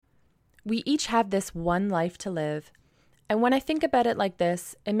We each have this one life to live. And when I think about it like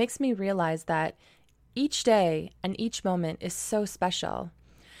this, it makes me realize that each day and each moment is so special.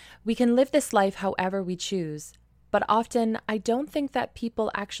 We can live this life however we choose, but often I don't think that people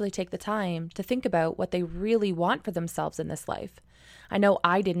actually take the time to think about what they really want for themselves in this life. I know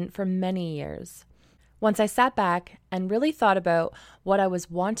I didn't for many years. Once I sat back and really thought about what I was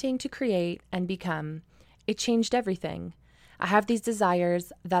wanting to create and become, it changed everything. I have these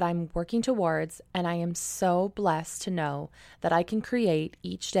desires that I'm working towards, and I am so blessed to know that I can create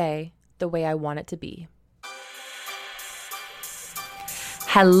each day the way I want it to be.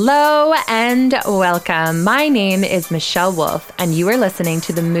 Hello and welcome. My name is Michelle Wolf, and you are listening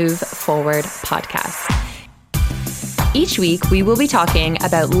to the Move Forward podcast. Each week, we will be talking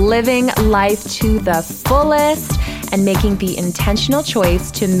about living life to the fullest and making the intentional choice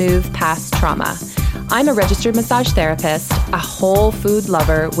to move past trauma. I'm a registered massage therapist, a whole food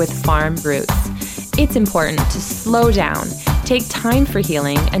lover with farm roots. It's important to slow down, take time for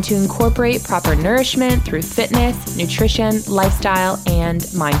healing, and to incorporate proper nourishment through fitness, nutrition, lifestyle, and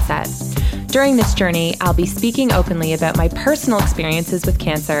mindset. During this journey, I'll be speaking openly about my personal experiences with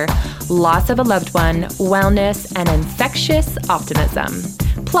cancer, loss of a loved one, wellness, and infectious optimism.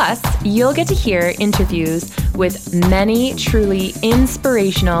 Plus, you'll get to hear interviews with many truly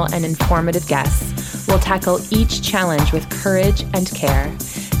inspirational and informative guests. We'll tackle each challenge with courage and care.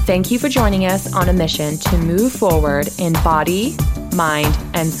 Thank you for joining us on a mission to move forward in body, mind,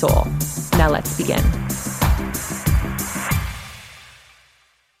 and soul. Now let's begin.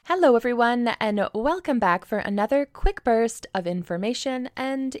 Hello, everyone, and welcome back for another quick burst of information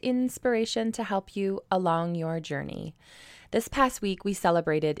and inspiration to help you along your journey. This past week, we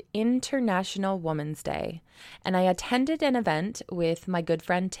celebrated International Women's Day, and I attended an event with my good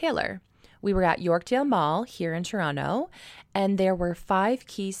friend Taylor. We were at Yorkdale Mall here in Toronto, and there were 5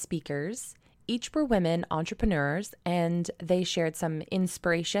 key speakers. Each were women entrepreneurs, and they shared some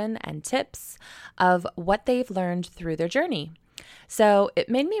inspiration and tips of what they've learned through their journey. So it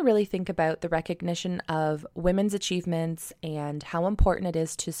made me really think about the recognition of women's achievements and how important it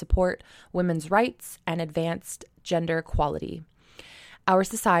is to support women's rights and advanced gender equality. Our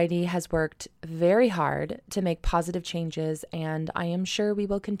society has worked very hard to make positive changes, and I am sure we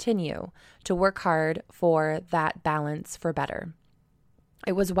will continue to work hard for that balance for better.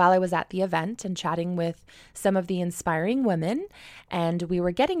 It was while I was at the event and chatting with some of the inspiring women, and we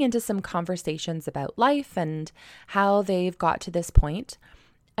were getting into some conversations about life and how they've got to this point.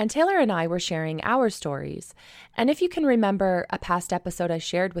 And Taylor and I were sharing our stories. And if you can remember a past episode I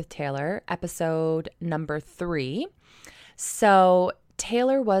shared with Taylor, episode number 3. So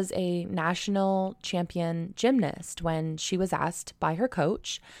Taylor was a national champion gymnast when she was asked by her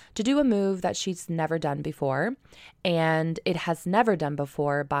coach to do a move that she's never done before, and it has never done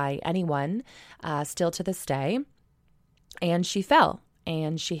before by anyone, still to this day. And she fell,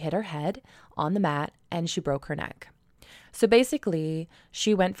 and she hit her head on the mat, and she broke her neck. So basically,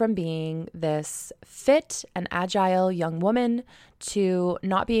 she went from being this fit and agile young woman to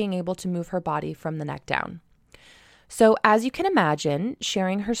not being able to move her body from the neck down. So as you can imagine,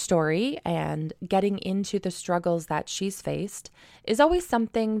 sharing her story and getting into the struggles that she's faced is always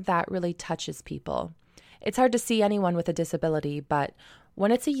something that really touches people. It's hard to see anyone with a disability, but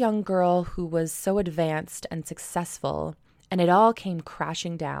when it's a young girl who was so advanced and successful and it all came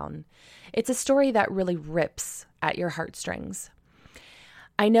crashing down, it's a story that really rips at your heartstrings.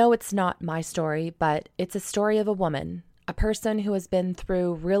 I know it's not my story, but it's a story of a woman, a person who has been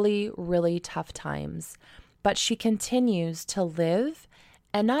through really, really tough times. But she continues to live,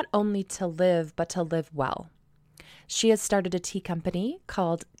 and not only to live, but to live well. She has started a tea company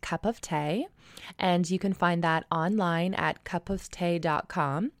called Cup of Tay, and you can find that online at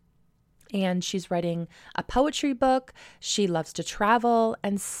cupoftay.com. And she's writing a poetry book. She loves to travel,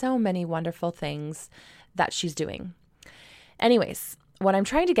 and so many wonderful things that she's doing. Anyways, what I'm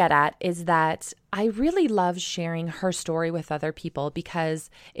trying to get at is that I really love sharing her story with other people because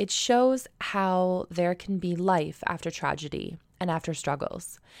it shows how there can be life after tragedy and after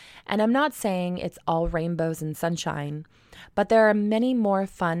struggles. And I'm not saying it's all rainbows and sunshine, but there are many more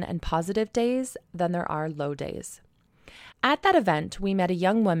fun and positive days than there are low days. At that event, we met a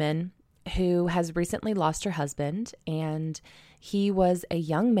young woman who has recently lost her husband, and he was a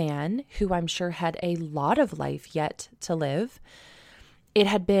young man who I'm sure had a lot of life yet to live. It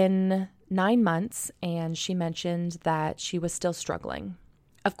had been 9 months, and she mentioned that she was still struggling.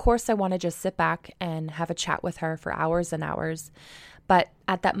 Of course, I want to just sit back and have a chat with her for hours and hours, but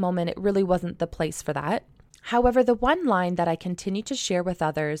at that moment, it really wasn't the place for that. However, the one line that I continue to share with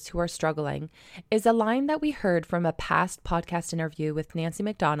others who are struggling is a line that we heard from a past podcast interview with Nancy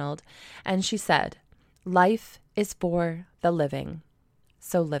McDonald, and she said, "Life is for the living,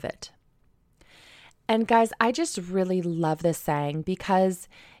 so live it." And guys, I just really love this saying because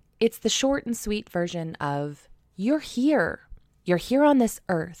it's the short and sweet version of you're here. You're here on this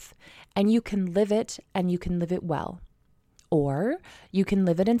earth, and you can live it, and you can live it well. Or you can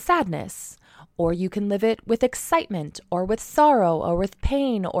live it in sadness, or you can live it with excitement, or with sorrow, or with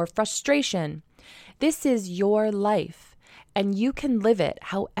pain, or frustration. This is your life, and you can live it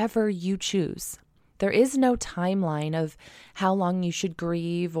however you choose. There is no timeline of how long you should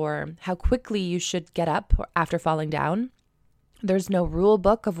grieve or how quickly you should get up after falling down. There's no rule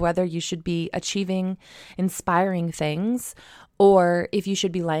book of whether you should be achieving inspiring things or if you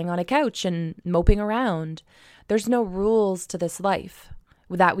should be laying on a couch and moping around. There's no rules to this life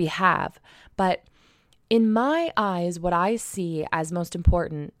that we have. But in my eyes, what I see as most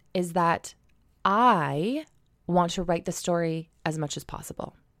important is that I want to write the story as much as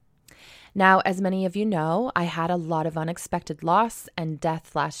possible. Now, as many of you know, I had a lot of unexpected loss and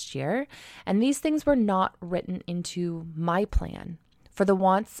death last year, and these things were not written into my plan for the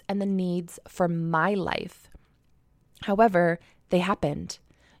wants and the needs for my life. However, they happened.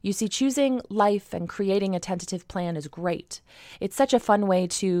 You see, choosing life and creating a tentative plan is great. It's such a fun way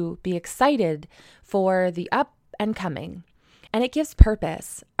to be excited for the up and coming. And it gives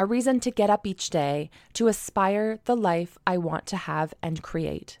purpose, a reason to get up each day to aspire the life I want to have and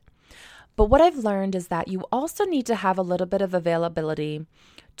create. But what I've learned is that you also need to have a little bit of availability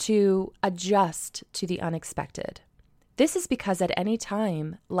to adjust to the unexpected. This is because at any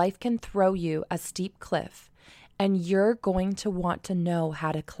time, life can throw you a steep cliff, and you're going to want to know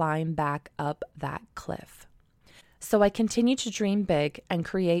how to climb back up that cliff. So I continue to dream big and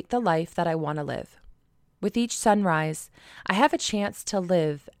create the life that I want to live. With each sunrise, I have a chance to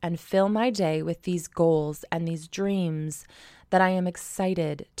live and fill my day with these goals and these dreams that I am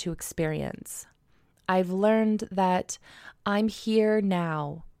excited to experience. I've learned that I'm here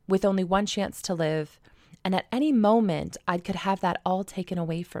now with only one chance to live, and at any moment I could have that all taken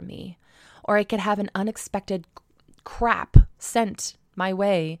away from me, or I could have an unexpected crap sent my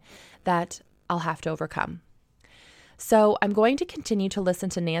way that I'll have to overcome. So I'm going to continue to listen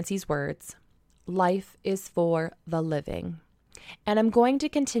to Nancy's words. Life is for the living. And I'm going to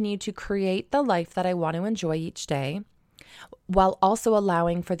continue to create the life that I want to enjoy each day, while also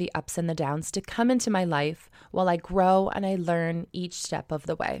allowing for the ups and the downs to come into my life while I grow and I learn each step of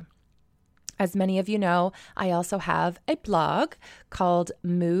the way. As many of you know, I also have a blog called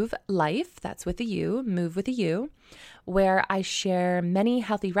Move Life, that's with a U, Move with a U, where I share many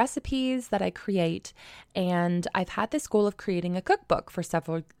healthy recipes that I create. And I've had this goal of creating a cookbook for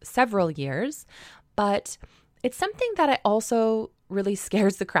several years, but it's something that I also really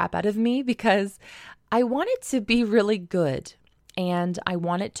scares the crap out of me because I want it to be really good and I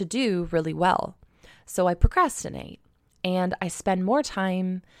want it to do really well. So I procrastinate and I spend more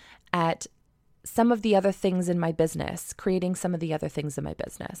time at some of the other things in my business, creating some of the other things in my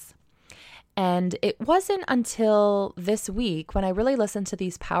business. And it wasn't until this week when I really listened to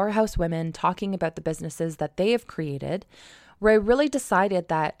these powerhouse women talking about the businesses that they have created, where I really decided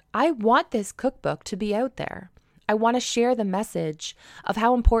that I want this cookbook to be out there. I want to share the message of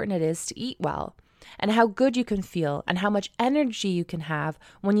how important it is to eat well and how good you can feel and how much energy you can have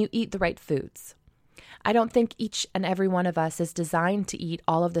when you eat the right foods. I don't think each and every one of us is designed to eat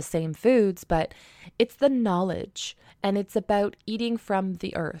all of the same foods, but it's the knowledge and it's about eating from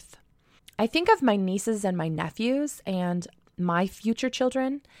the earth. I think of my nieces and my nephews and my future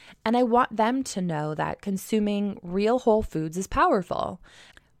children, and I want them to know that consuming real whole foods is powerful,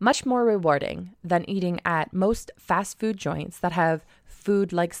 much more rewarding than eating at most fast food joints that have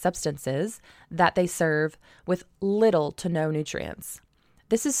food-like substances that they serve with little to no nutrients.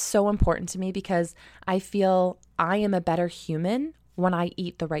 This is so important to me because I feel I am a better human when I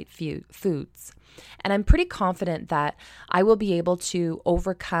eat the right foods. And I'm pretty confident that I will be able to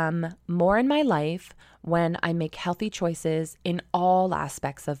overcome more in my life when I make healthy choices in all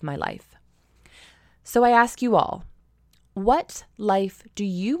aspects of my life. So I ask you all, what life do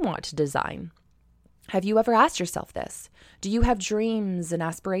you want to design? Have you ever asked yourself this? Do you have dreams and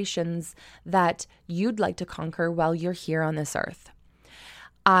aspirations that you'd like to conquer while you're here on this earth?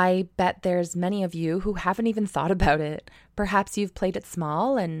 I bet there's many of you who haven't even thought about it. Perhaps you've played it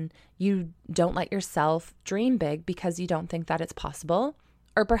small and you don't let yourself dream big because you don't think that it's possible.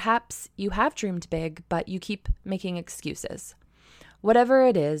 Or perhaps you have dreamed big, but you keep making excuses. Whatever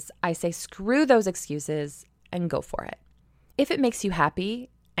it is, I say screw those excuses and go for it. If it makes you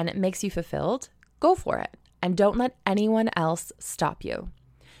happy and it makes you fulfilled, go for it. and don't let anyone else stop you.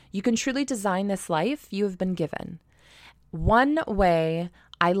 You can truly design this life you have been given. One way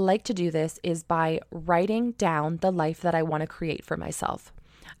I like to do this is by writing down the life that I want to create for myself.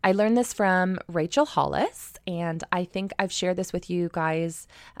 I learned this from Rachel Hollis, and I think I've shared this with you guys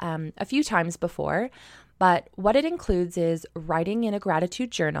a few times before. But what it includes is writing in a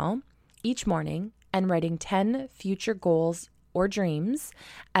gratitude journal each morning and writing 10 future goals or dreams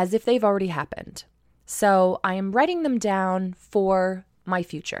as if they've already happened. So I am writing them down for my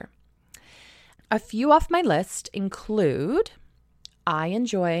future. A few off my list include I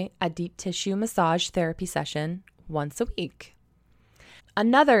enjoy a deep tissue massage therapy session once a week.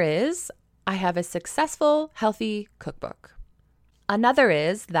 Another is I have a successful, healthy cookbook. Another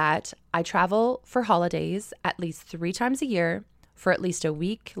is that I travel for holidays at least 3 times a year for at least a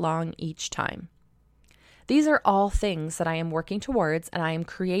week long each time. These are all things that I am working towards and I am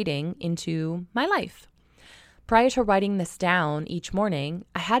creating into my life. Prior to writing this down each morning,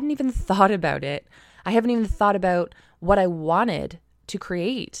 I hadn't even thought about it. I haven't even thought about what I wanted to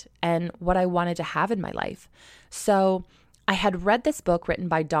create and what I wanted to have in my life. So I had read this book written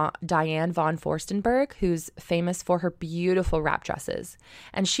by Diane von Furstenberg, who's famous for her beautiful wrap dresses.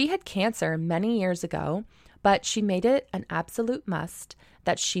 And she had cancer many years ago, but she made it an absolute must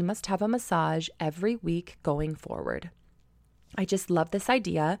that she must have a massage every week going forward. I just love this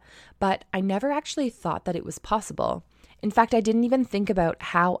idea, but I never actually thought that it was possible. In fact, I didn't even think about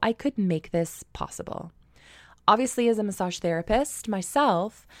how I could make this possible. Obviously, as a massage therapist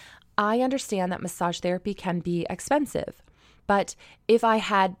myself, I understand that massage therapy can be expensive. But if I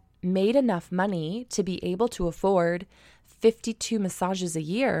had made enough money to be able to afford 52 massages a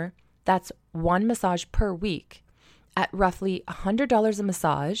year, that's 1 massage per week at roughly $100 a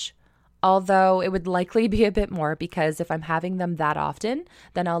massage, although it would likely be a bit more because if I'm having them that often,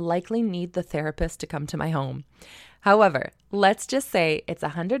 then I'll likely need the therapist to come to my home. However, let's just say it's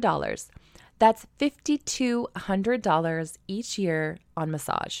 $100. That's $5,200 each year on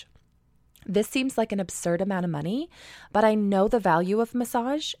massage. This seems like an absurd amount of money, but I know the value of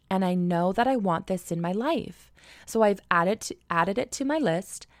massage and I know that I want this in my life. So I've added it to my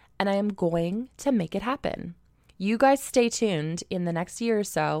list and I am going to make it happen. You guys stay tuned. In the next year or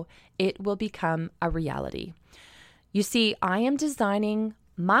so, it will become a reality. You see, I am designing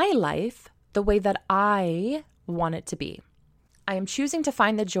my life the way that I want it to be. I am choosing to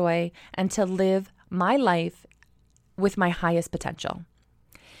find the joy and to live my life with my highest potential.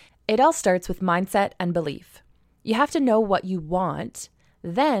 It all starts with mindset and belief. You have to know what you want,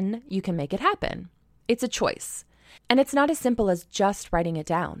 then you can make it happen. It's a choice. And it's not as simple as just writing it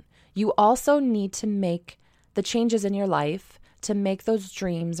down. You also need to make the changes in your life to make those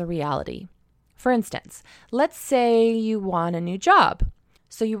dreams a reality. For instance, let's say you want a new job.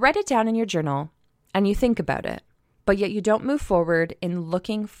 So you write it down in your journal and you think about it, but yet you don't move forward in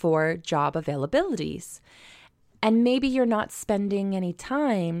looking for job availabilities. And maybe you're not spending any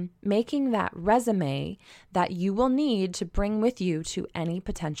time making that resume that you will need to bring with you to any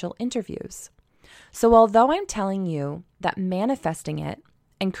potential interviews. So although I'm telling you that manifesting it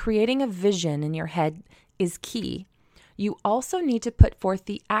and creating a vision in your head is key, you also need to put forth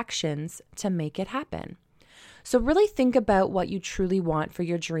the actions to make it happen. So really think about what you truly want for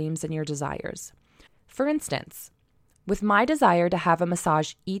your dreams and your desires. For instance, with my desire to have a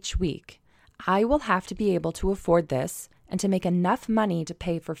massage each week, I will have to be able to afford this and to make enough money to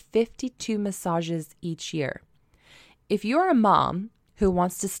pay for 52 massages each year. If you're a mom who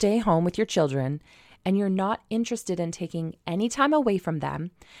wants to stay home with your children and you're not interested in taking any time away from them,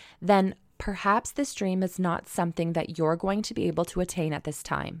 then perhaps this dream is not something that you're going to be able to attain at this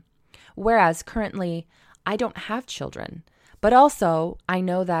time. Whereas currently, I don't have children, but also I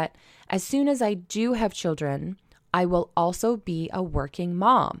know that as soon as I do have children, I will also be a working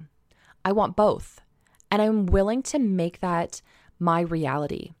mom. I want both, and I'm willing to make that my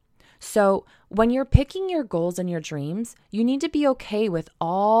reality. So when you're picking your goals and your dreams, you need to be okay with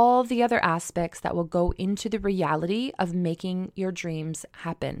all the other aspects that will go into the reality of making your dreams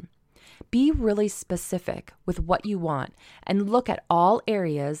happen. Be really specific with what you want and look at all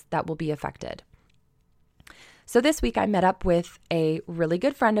areas that will be affected. So this week I met up with a really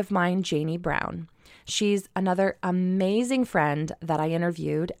good friend of mine, Janie Brown. She's another amazing friend that I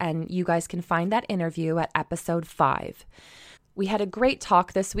interviewed, and you guys can find that interview at episode 5. We had a great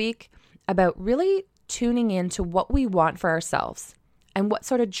talk this week about really tuning into what we want for ourselves and what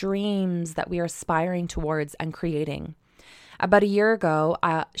sort of dreams that we are aspiring towards and creating. About a year ago,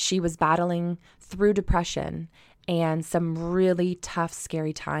 she was battling through depression and some really tough,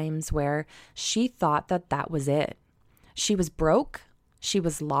 scary times where she thought that was it. She was broke, she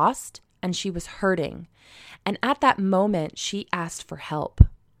was lost, and she was hurting. And at that moment, she asked for help,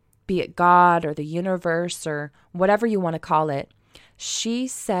 be it God or the universe or whatever you want to call it. She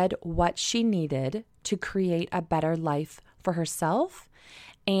said what she needed to create a better life for herself.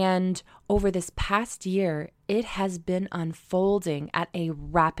 And over this past year, it has been unfolding at a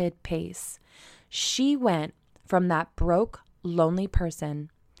rapid pace. She went from that broke, lonely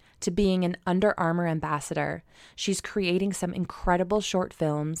person to being an Under Armour ambassador. She's creating some incredible short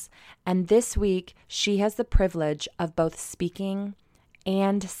films. And this week, she has the privilege of both speaking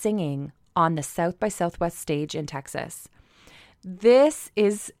and singing on the South by Southwest stage in Texas. This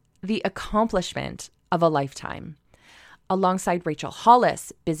is the accomplishment of a lifetime. Alongside Rachel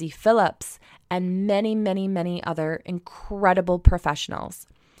Hollis, Busy Phillips, and many, many, many other incredible professionals.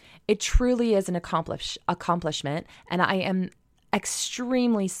 It truly is an accomplishment, and I am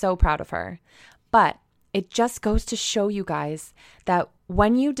extremely so proud of her. But it just goes to show you guys that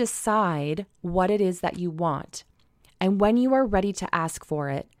when you decide what it is that you want, and when you are ready to ask for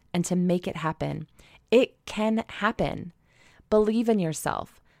it and to make it happen, it can happen. Believe in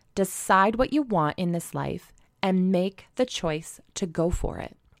yourself. Decide what you want in this life and make the choice to go for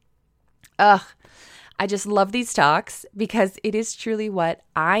it. I just love these talks because it is truly what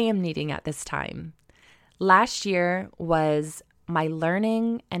I am needing at this time. Last year was my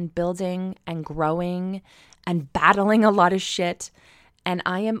learning and building and growing and battling a lot of shit. And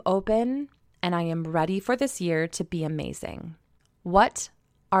I am open and I am ready for this year to be amazing. What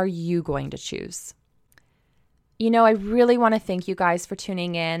are you going to choose? I really want to thank you guys for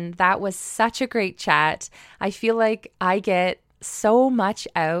tuning in. That was such a great chat. I feel like I get so much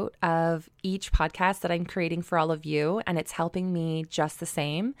out of each podcast that I'm creating for all of you, and it's helping me just the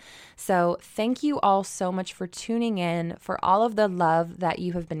same. So thank you all so much for tuning in, for all of the love that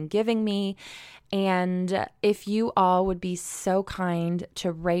you have been giving me. And if you all would be so kind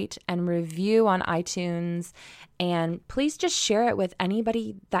to rate and review on iTunes, and please just share it with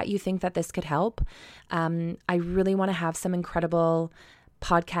anybody that you think that this could help. I really want to have some incredible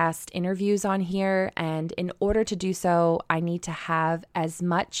podcast interviews on here, and in order to do so, I need to have as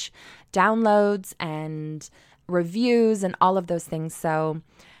much downloads and reviews and all of those things. So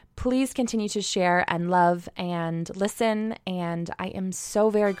please continue to share and love and listen, and I am so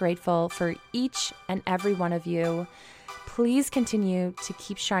very grateful for each and every one of you. Please continue to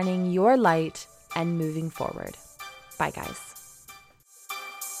keep shining your light and moving forward. Bye, guys.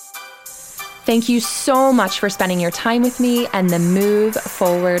 Thank you so much for spending your time with me and the Move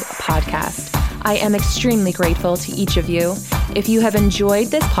Forward podcast. I am extremely grateful to each of you. If you have enjoyed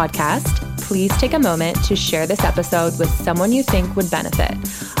this podcast, please take a moment to share this episode with someone you think would benefit.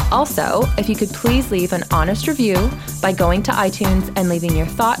 Also, if you could please leave an honest review by going to iTunes and leaving your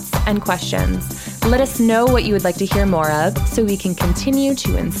thoughts and questions. Let us know what you would like to hear more of so we can continue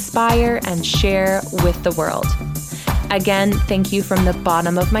to inspire and share with the world. Again, thank you from the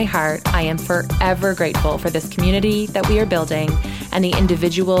bottom of my heart. I am forever grateful for this community that we are building and the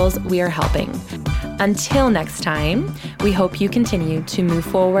individuals we are helping. Until next time, we hope you continue to move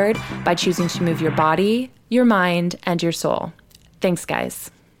forward by choosing to move your body, your mind, and your soul. Thanks, guys.